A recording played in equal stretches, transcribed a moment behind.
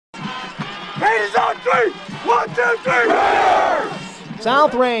Eight is on three. 1, 2, 3. Raiders!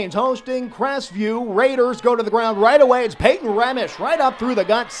 South Range hosting Crestview. Raiders go to the ground right away. It's Peyton Remish right up through the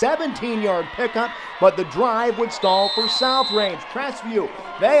gut. 17-yard pickup, but the drive would stall for South Range. Crestview,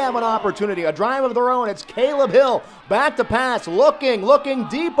 they have an opportunity, a drive of their own. It's Caleb Hill back to pass, looking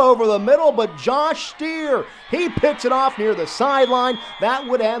deep over the middle, but Josh Steer, he picks it off near the sideline. That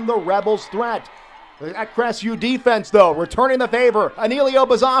would end the Rebels' threat. That Crestview defense, though, returning the favor. Anelio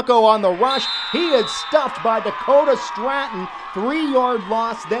Buzzacco on the rush. He is stuffed by Dakota Stratton. 3-yard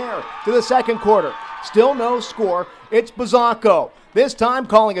loss there to the second quarter. Still no score. It's Buzzacco. This time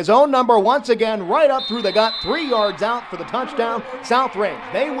calling his own number once again right up through the gut. 3 yards out for the touchdown. South Range,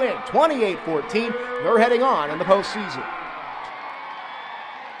 they win 28-14. They're heading on in the postseason.